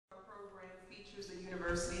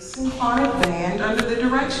University Symphonic Band under the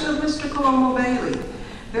direction of Mr. Colomo Bailey.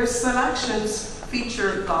 Their selections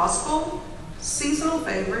feature gospel, seasonal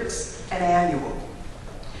favorites, and annual.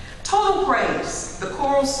 Total Praise, the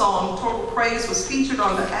choral song Total Praise, was featured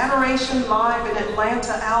on the Adoration Live in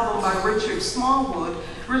Atlanta album by Richard Smallwood,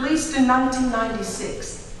 released in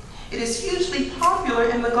 1996. It is hugely popular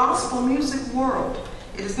in the gospel music world.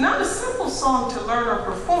 It is not a simple song to learn or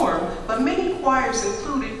perform, but many choirs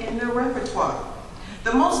include it in their repertoire.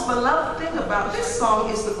 The most beloved thing about this song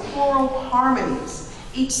is the choral harmonies.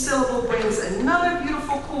 Each syllable brings another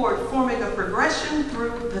beautiful chord, forming a progression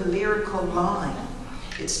through the lyrical line.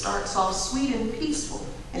 It starts off sweet and peaceful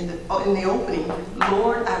in the opening,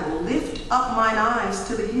 Lord, I will lift up mine eyes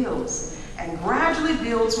to the hills, and gradually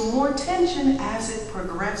builds more tension as it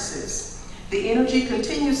progresses. The energy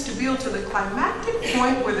continues to build to the climactic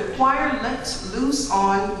point where the choir lets loose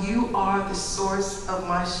on, you are the source of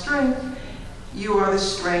my strength, you are the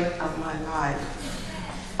strength of my life.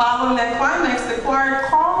 Following that climax, the choir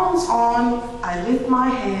calls on, I lift my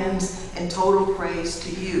hands in total praise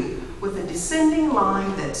to you, with a descending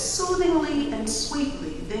line that soothingly and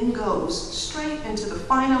sweetly then goes straight into the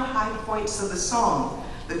final high points of the song,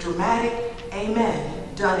 the dramatic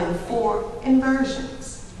Amen, done in 4 inversions.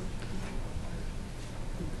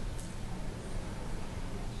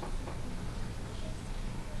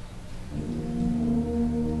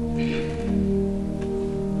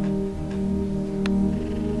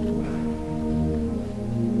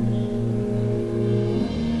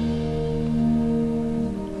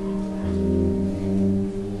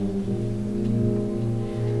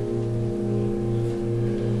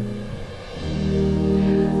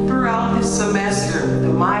 Semester, the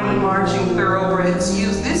mighty marching thoroughbreds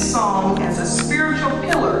use this song as a spiritual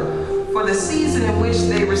pillar for the season in which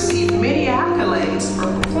they received many accolades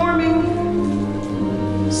for performing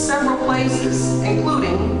several places,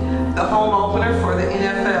 including the home opener for the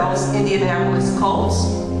NFL's Indianapolis Colts,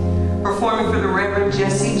 performing for the Reverend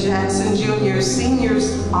Jesse Jackson Jr.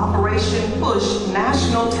 Senior's Operation Push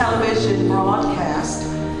national television broadcast,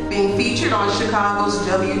 being featured on Chicago's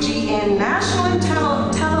WGN nationally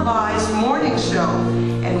televised morning show,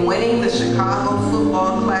 and winning the Chicago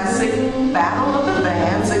Football Classic Battle of the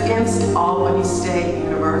Bands against Albany State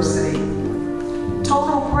University.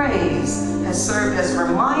 Total Praise has served as a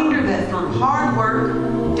reminder that through hard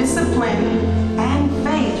work, discipline, and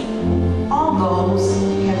faith, all goals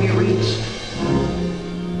can be reached.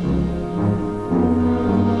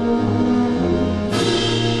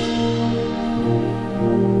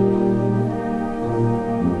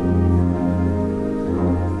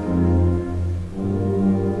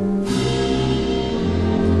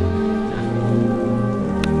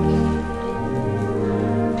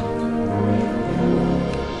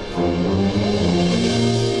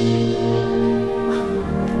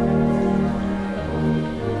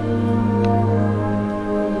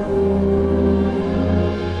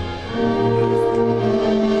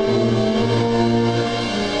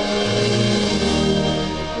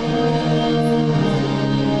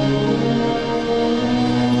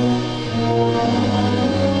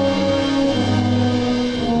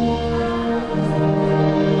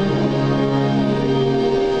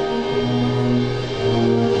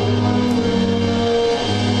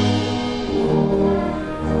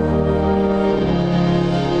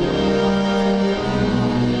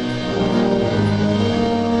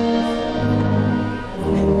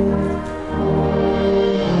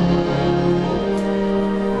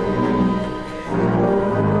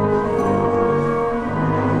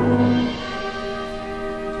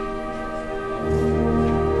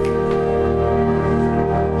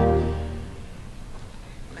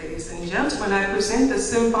 Ladies and gentlemen, I present the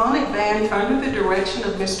Symphonic Band under the direction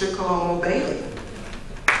of Mr. Colomo Bailey.